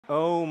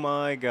Oh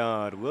my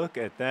God, look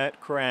at that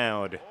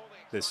crowd.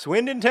 The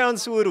Swindon Town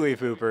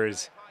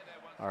Swoodilypoopers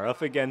are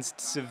up against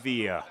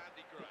Sevilla.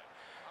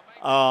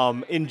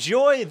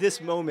 Enjoy this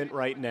moment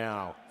right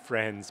now,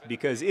 friends,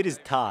 because it is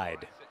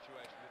tied.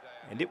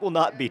 And it will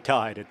not be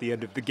tied at the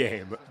end of the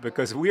game,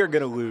 because we are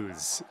going to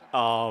lose.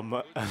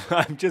 I'm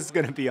just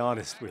going to be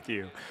honest with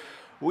you.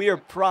 We are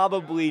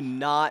probably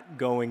not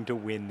going to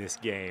win this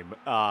game.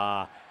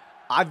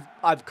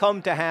 I've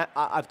come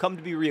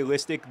to be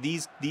realistic.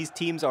 These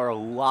teams are a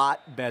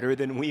lot better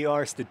than we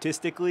are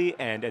statistically,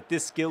 and at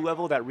this skill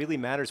level, that really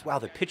matters. Wow,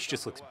 the pitch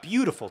just looks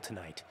beautiful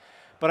tonight.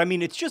 But I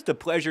mean, it's just a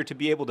pleasure to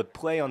be able to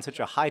play on such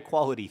a high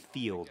quality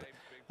field.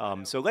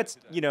 So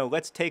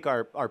let's take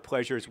our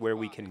pleasures where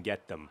we can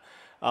get them.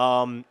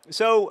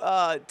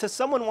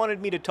 Someone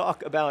wanted me to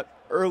talk about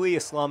early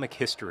Islamic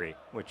history,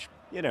 which,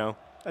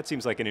 that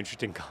seems like an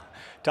interesting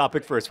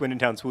topic for a Swindon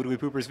Town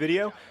Swoodilypoopers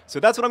video. So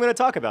that's what I'm going to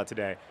talk about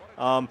today.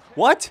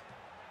 What?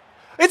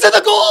 It's in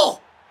the goal!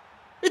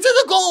 It's in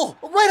the goal!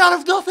 Right out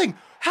of nothing!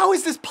 How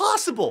is this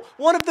possible?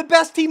 One of the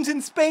best teams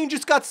in Spain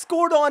just got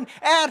scored on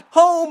at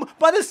home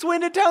by the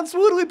Swindon Town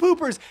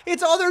Swoodilypoopers.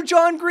 It's other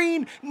John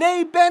Green,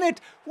 nay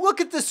Bennett. Look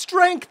at the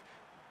strength.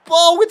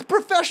 Oh, with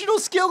professional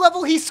skill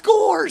level, he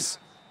scores.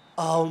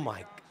 Oh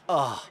my,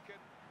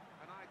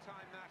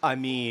 I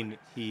mean,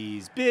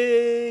 he's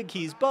big,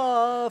 he's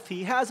buff,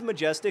 he has a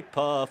majestic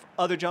puff.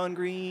 Other John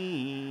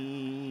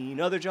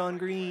Green, other John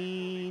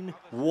Green.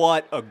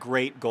 What a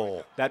great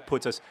goal. That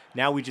puts us,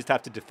 now we just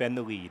have to defend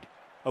the lead.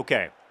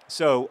 Okay,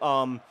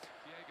 so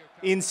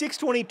in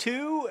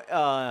 622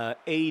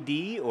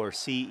 AD or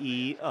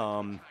CE,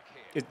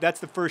 that's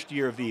the first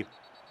year of the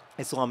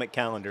Islamic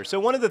calendar. So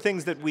one of the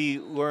things that we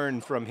learn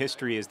from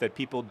history is that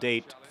people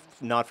date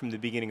not from the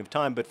beginning of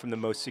time, but from the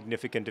most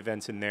significant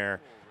events in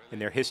their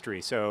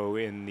history. So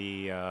in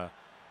the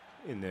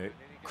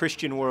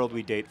Christian world,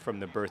 we date from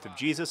the birth of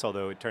Jesus,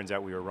 although it turns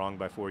out we were wrong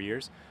by 4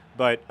 years.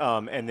 But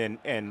and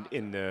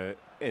in the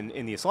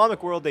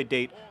Islamic world, they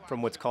date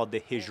from what's called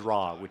the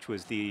Hijra, which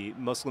was the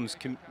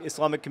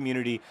Islamic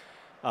community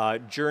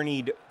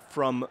journeyed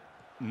from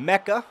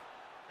Mecca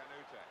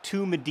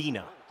to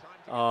Medina.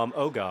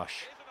 Oh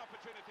gosh.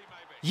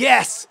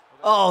 Yes!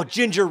 Oh,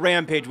 Ginger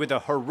Rampage with a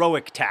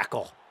heroic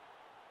tackle.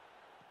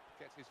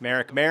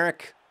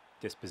 Merrick,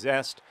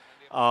 dispossessed.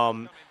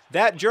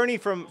 That journey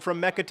from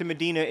Mecca to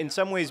Medina in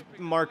some ways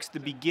marks the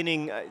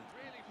beginning.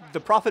 The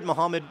Prophet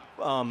Muhammad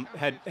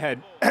had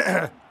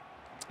the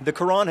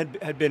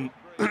Quran had been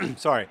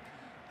sorry,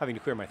 having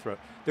to clear my throat.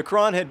 The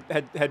Quran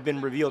had been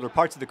revealed, or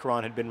parts of the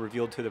Quran had been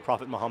revealed to the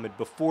Prophet Muhammad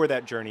before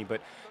that journey.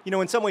 But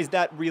in some ways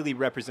that really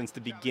represents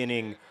the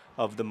beginning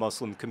of the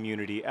Muslim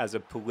community as a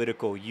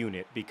political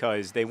unit,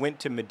 because they went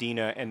to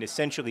Medina, and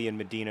essentially in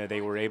Medina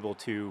they were able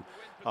to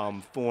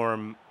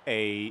form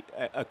a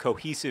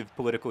cohesive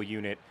political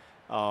unit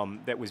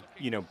that was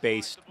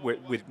based where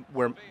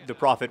the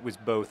Prophet was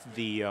both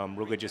the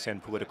religious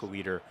and political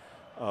leader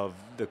of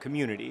the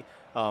community.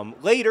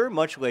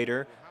 Much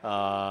later,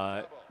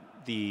 that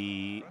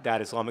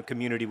Islamic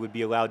community would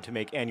be allowed to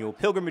make annual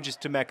pilgrimages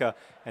to Mecca,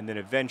 and then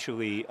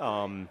eventually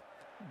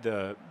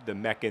the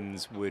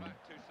Meccans would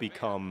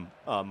become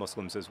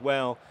Muslims as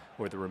well,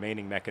 or the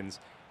remaining Meccans.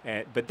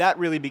 But that's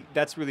really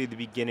the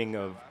beginning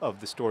of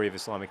the story of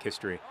Islamic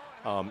history.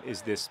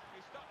 Is this?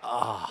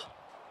 Oh,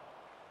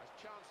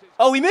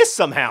 we missed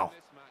somehow.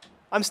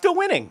 I'm still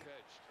winning.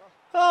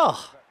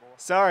 Oh,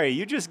 sorry,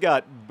 you just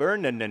got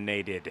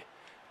burninated.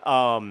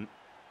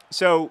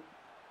 So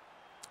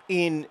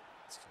the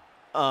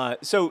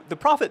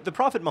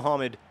Prophet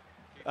Muhammad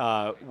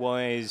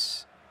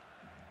was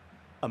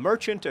a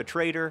merchant, a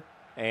trader,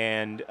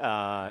 and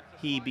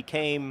he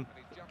became,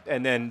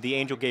 and then the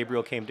angel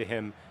Gabriel came to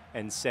him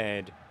and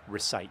said,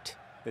 recite.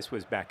 This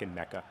was back in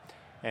Mecca.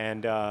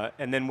 And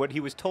then what he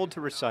was told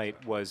to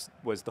recite was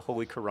the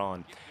Holy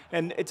Quran.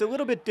 And it's a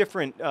little bit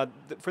different,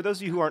 for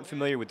those of you who aren't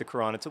familiar with the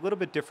Quran, it's a little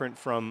bit different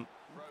from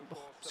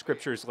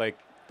scriptures like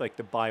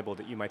the Bible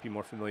that you might be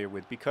more familiar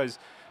with, because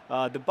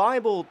the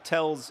Bible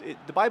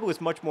is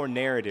much more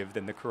narrative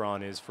than the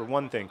Quran is, for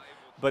one thing.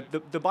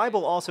 But the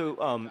Bible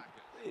also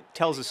it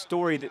tells a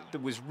story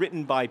that was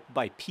written by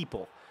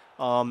people.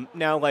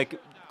 Now,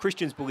 like,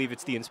 Christians believe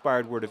it's the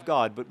inspired word of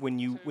God, but when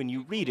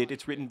you read it,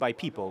 it's written by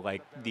people,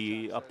 like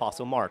the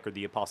Apostle Mark or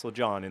the Apostle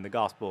John in the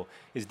Gospel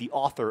is the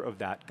author of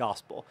that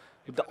Gospel.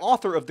 But the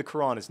author of the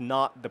Quran is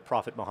not the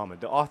Prophet Muhammad.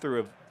 The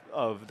author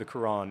of the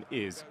Quran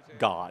is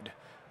God.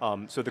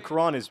 So the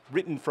Quran is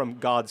written from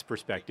God's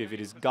perspective. It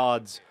is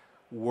God's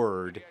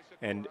word,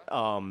 and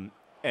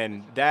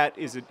that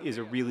is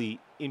a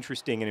really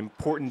interesting and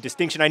important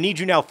distinction. I need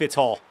you now,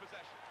 Fitzhall.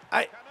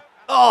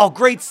 Oh,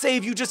 great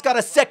save! You just got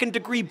a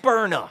second-degree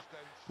burner.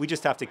 We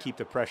just have to keep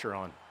the pressure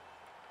on.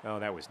 Oh,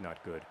 that was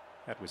not good.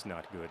 That was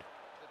not good.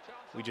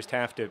 We just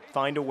have to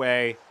find a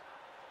way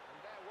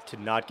to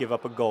not give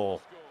up a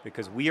goal,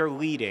 because we are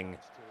leading.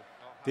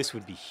 This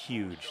would be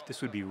huge. This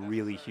would be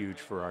really huge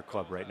for our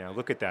club right now.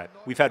 Look at that.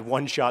 We've had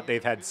one shot,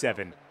 they've had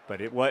 7.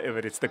 But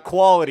it's the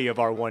quality of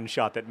our one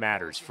shot that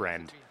matters,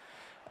 friend.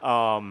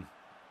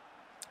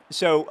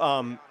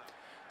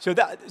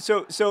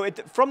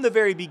 From the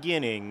very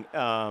beginning,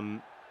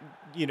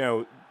 you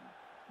know,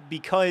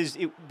 because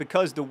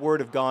the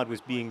word of God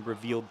was being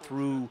revealed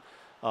through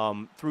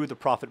the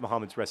Prophet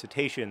Muhammad's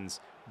recitations,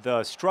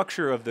 the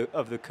structure of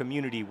the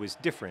community was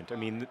different. I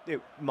mean,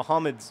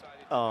 Muhammad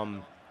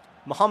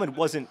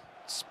wasn't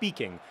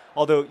speaking,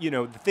 although you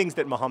know the things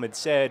that Muhammad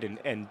said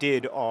and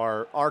did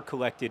are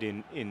collected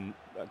in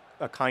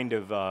a kind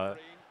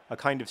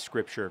of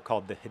scripture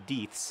called the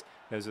hadiths.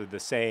 Those are the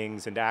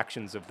sayings and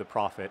actions of the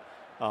Prophet,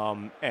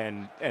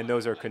 and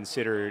those are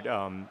considered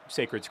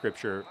sacred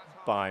scripture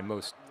by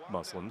most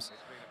Muslims,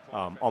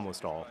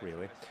 almost all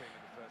really.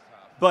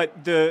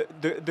 But the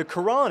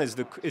Quran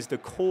is the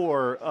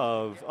core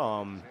of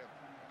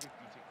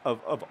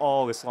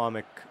all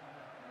Islamic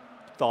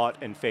thought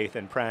and faith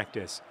and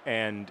practice,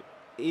 and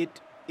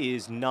it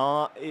is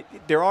not.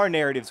 There are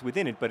narratives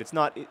within it, but it's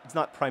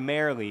not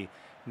primarily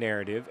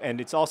narrative,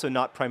 and it's also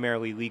not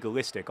primarily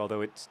legalistic,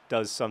 although it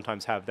does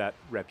sometimes have that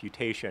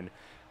reputation.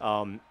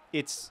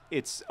 It's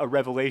a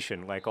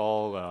revelation, like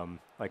all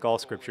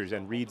scriptures,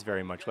 and reads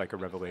very much like a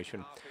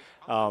revelation,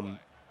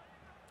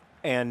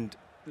 and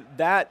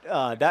that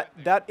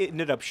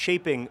ended up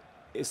shaping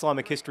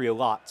Islamic history a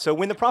lot. So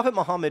when the Prophet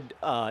Muhammad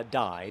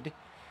died,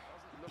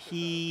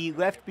 he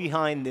left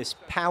behind this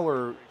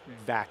power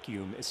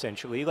vacuum,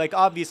 essentially. Like,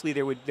 obviously,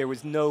 there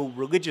was no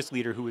religious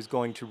leader who was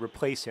going to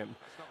replace him,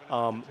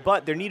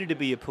 but there needed to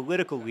be a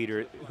political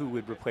leader who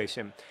would replace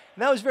him.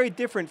 And that was very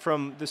different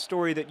from the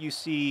story that you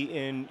see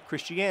in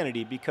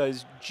Christianity,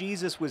 because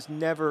Jesus was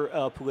never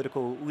a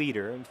political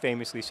leader, and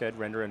famously said,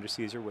 "Render unto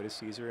Caesar what is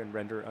Caesar, and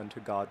render unto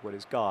God what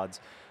is God's."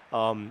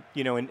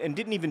 You know, and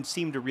didn't even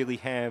seem to really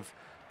have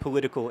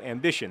political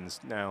ambitions.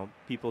 Now,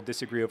 people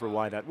disagree over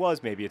why that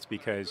was. Maybe it's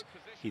because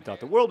he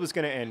thought the world was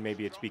going to end.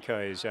 Maybe it's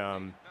because,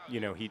 you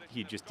know,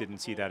 he just didn't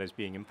see that as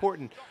being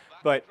important.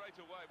 But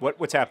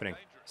what's happening?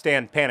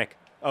 Stan, panic.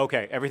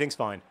 Okay, everything's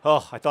fine.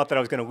 Oh, I thought that I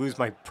was going to lose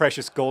my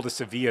precious goal to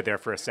Sevilla there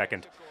for a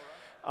second.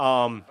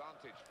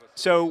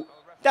 So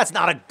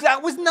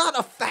that was not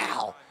a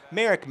foul.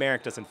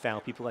 Merrick doesn't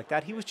foul people like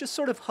that. He was just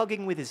sort of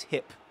hugging with his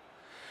hip.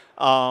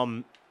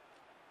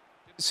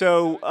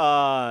 So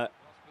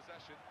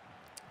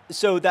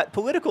that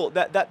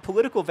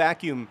political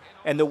vacuum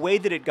and the way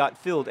that it got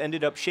filled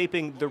ended up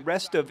shaping the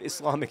rest of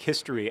Islamic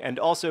history, and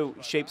also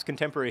shapes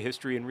contemporary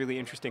history in really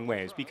interesting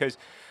ways. Because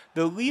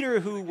the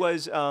leader who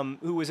was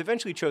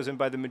eventually chosen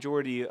by the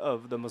majority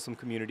of the Muslim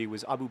community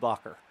was Abu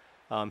Bakr,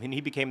 and he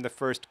became the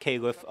first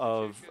caliph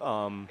of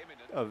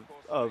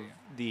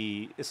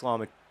the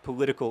Islamic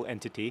political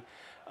entity,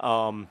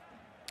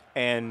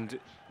 and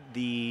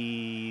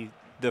the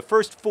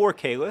first four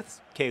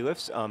caliphs,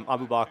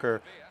 Abu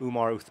Bakr,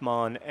 Umar,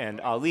 Uthman, and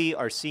Ali,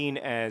 are seen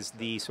as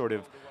the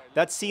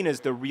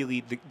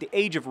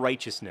age of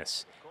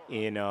righteousness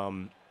in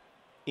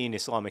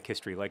Islamic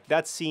history. Like,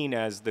 that's seen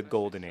as the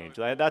golden age.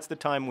 That's the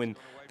time when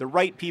the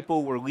right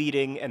people were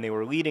leading, and they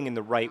were leading in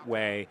the right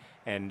way,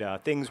 and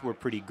things were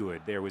pretty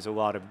good. There was a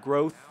lot of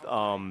growth.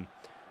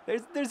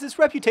 There's this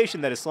reputation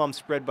that Islam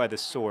spread by the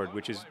sword,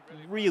 which is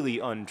really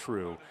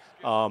untrue.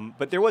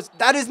 But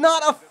that is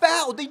not a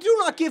foul. They do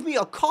not give me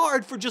a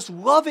card for just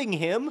loving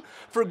him,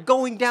 for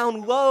going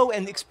down low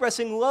and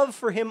expressing love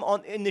for him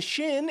in the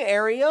shin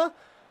area.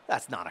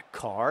 That's not a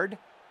card.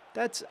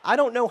 I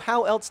don't know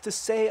how else to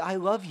say I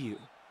love you.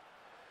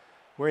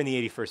 We're in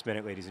the 81st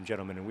minute, ladies and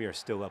gentlemen, and we are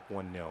still up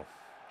 1-0.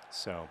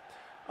 So,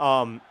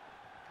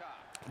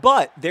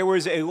 but there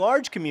was a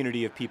large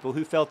community of people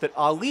who felt that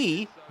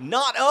Ali,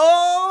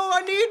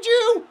 I need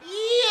you!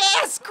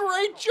 Yes,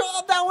 great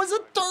job! That was a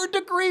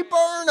third-degree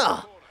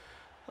burner!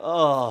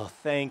 Oh,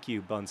 thank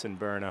you, Bunsen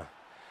burner.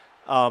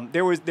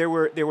 There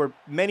were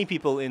many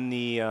people in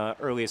the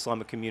early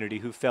Islamic community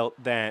who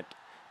felt that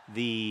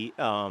the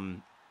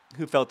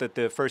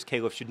first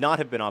caliph should not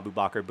have been Abu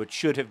Bakr, but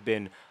should have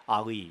been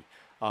Ali.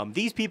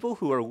 These people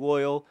who are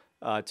loyal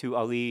to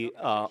Ali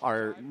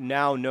are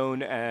now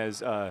known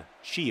as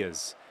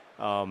Shias,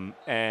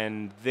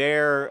 and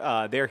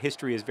their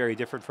history is very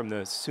different from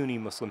the Sunni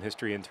Muslim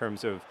history in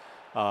terms of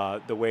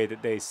the way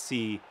that they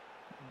see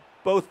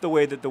both the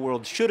way that the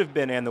world should have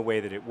been and the way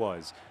that it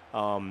was.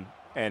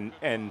 And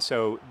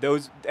so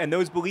those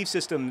belief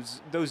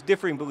systems, those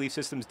differing belief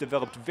systems,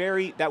 developed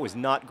that was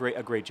not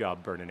a great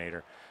job,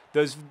 Burninator.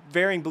 Those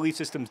varying belief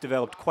systems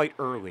developed quite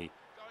early,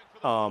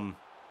 and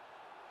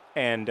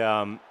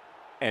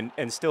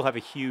still have a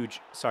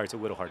huge. Sorry, it's a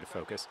little hard to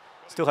focus.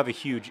 Still have a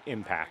huge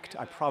impact.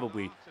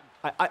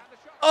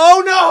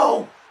 Oh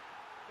no!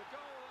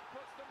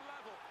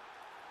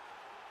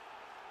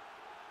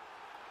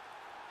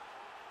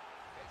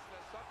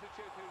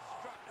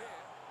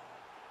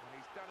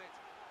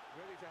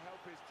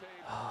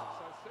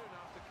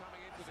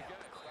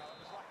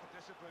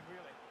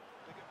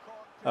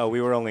 Oh,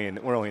 we're only in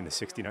the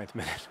 69th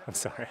minute. I'm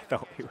sorry. I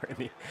thought we were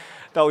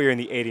in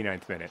the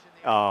 89th minute.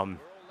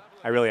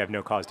 I really have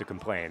no cause to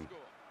complain,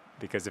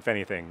 because if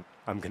anything,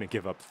 I'm going to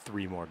give up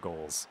 3 more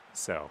goals.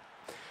 So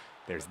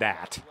there's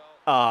that.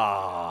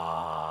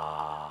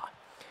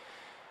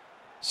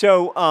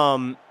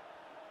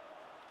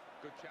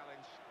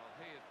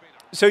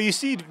 So you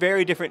see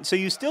very different. So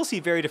you still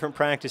see very different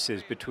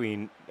practices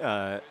between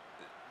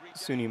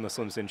Sunni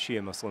Muslims and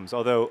Shia Muslims.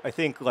 Although I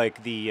think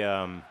like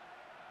a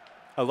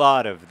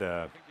lot of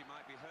the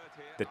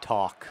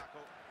talk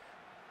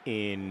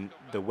in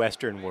the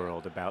Western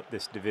world about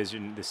this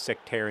division, this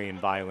sectarian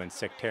violence,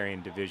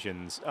 sectarian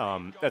divisions,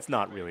 that's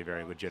not really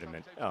very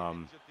legitimate.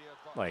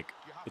 Like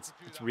it's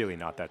really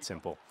not that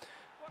simple.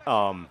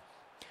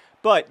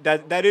 But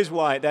that is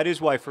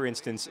why, for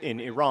instance, in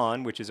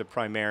Iran, which is a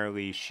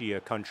primarily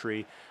Shia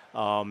country,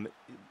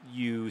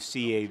 you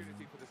see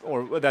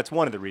or that's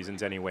one of the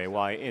reasons anyway,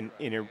 why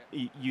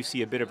you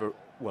see a bit of a,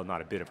 well,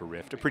 not a bit of a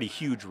rift, a pretty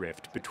huge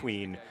rift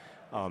between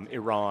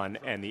Iran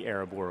and the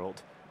Arab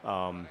world.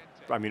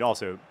 I mean,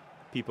 also,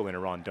 people in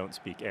Iran don't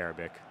speak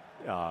Arabic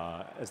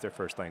as their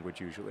first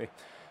language usually.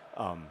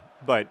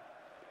 But,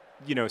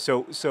 you know,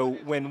 so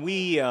when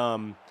we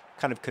kind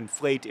of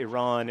conflate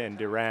Iran and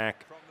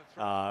Iraq,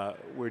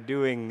 we're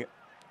doing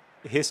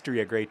history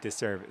a great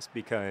disservice,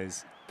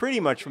 because pretty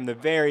much from the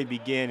very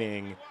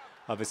beginning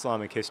of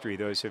Islamic history,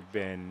 those have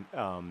been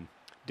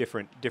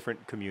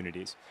different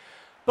communities.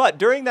 But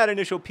during that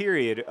initial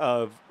period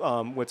of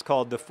what's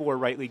called the four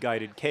rightly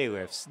guided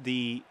caliphs,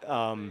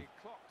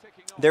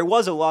 there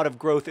was a lot of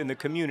growth in the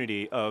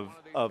community of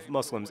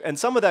Muslims, and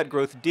some of that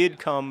growth did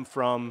come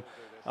from,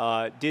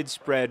 did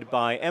spread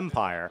by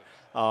empire.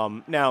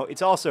 Now,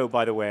 it's also,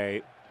 by the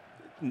way,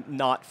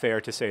 not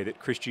fair to say that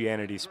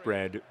Christianity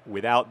spread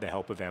without the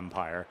help of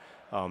empire,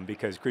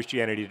 because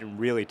Christianity didn't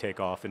really take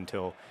off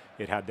until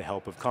it had the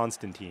help of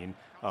Constantine,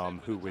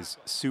 who was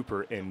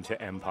super into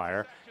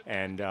empire,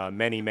 and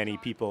many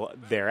people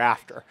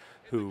thereafter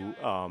who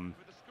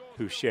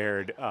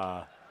shared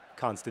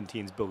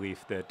Constantine's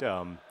belief that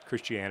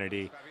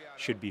Christianity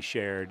should be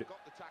shared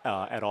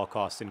at all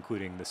costs,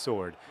 including the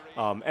sword.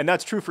 And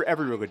that's true for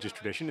every religious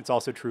tradition. It's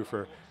also true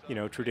for, you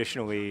know,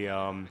 traditionally,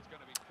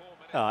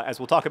 as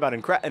we'll talk about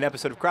in an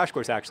episode of Crash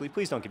Course, actually.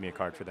 Please don't give me a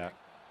card for that.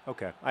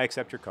 Okay, I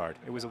accept your card.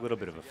 It was a little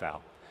bit of a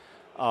foul.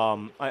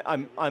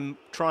 I'm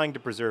trying to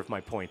preserve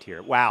my point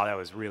here. Wow, that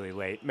was really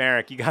late.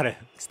 Merrick, you gotta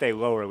stay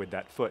lower with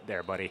that foot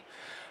there, buddy.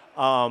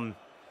 So,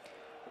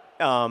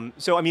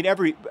 I mean,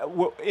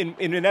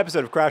 in an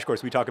episode of Crash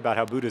Course, we talk about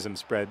how Buddhism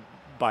spread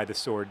by the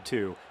sword,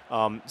 too.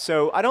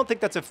 So I don't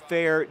think that's a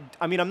fair...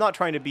 I mean, I'm not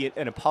trying to be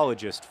an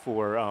apologist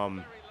for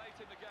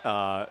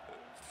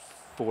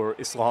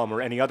Islam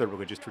or any other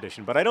religious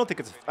tradition, but I don't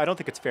think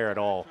it's fair at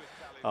all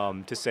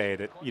to say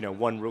that, you know,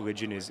 one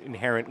religion is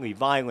inherently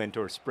violent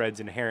or spreads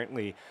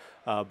inherently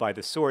by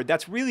the sword.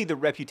 That's really the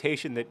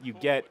reputation that you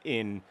get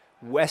in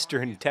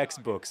Western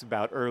textbooks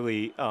about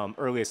early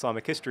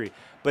Islamic history,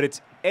 but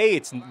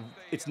it's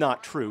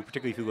not true,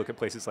 particularly if you look at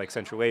places like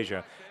Central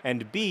Asia,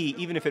 and B,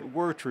 even if it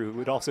were true, it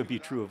would also be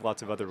true of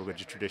lots of other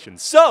religious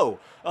traditions. So,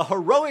 a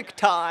heroic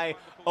tie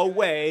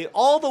away,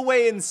 all the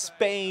way in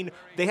Spain.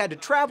 They had to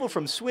travel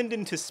from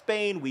Swindon to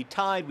Spain. We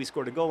tied. We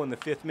scored a goal in the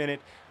 5th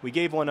minute. We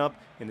gave one up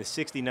in the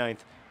 69th.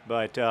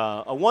 But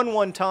a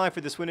 1-1 tie for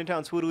the Swindon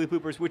Town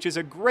Swoodilypoopers, which is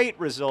a great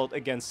result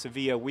against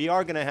Sevilla. We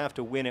are going to have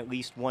to win at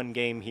least one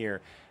game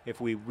here if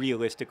we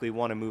realistically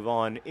want to move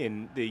on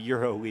in the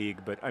Euro League.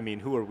 But, I mean,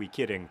 who are we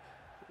kidding?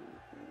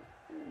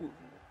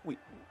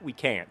 We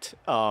can't.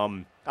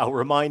 I'll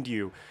remind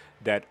you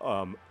that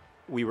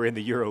we were in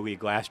the Euro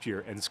League last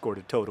year and scored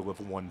a total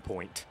of 1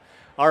 point.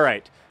 All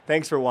right.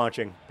 Thanks for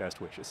watching. Best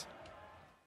wishes.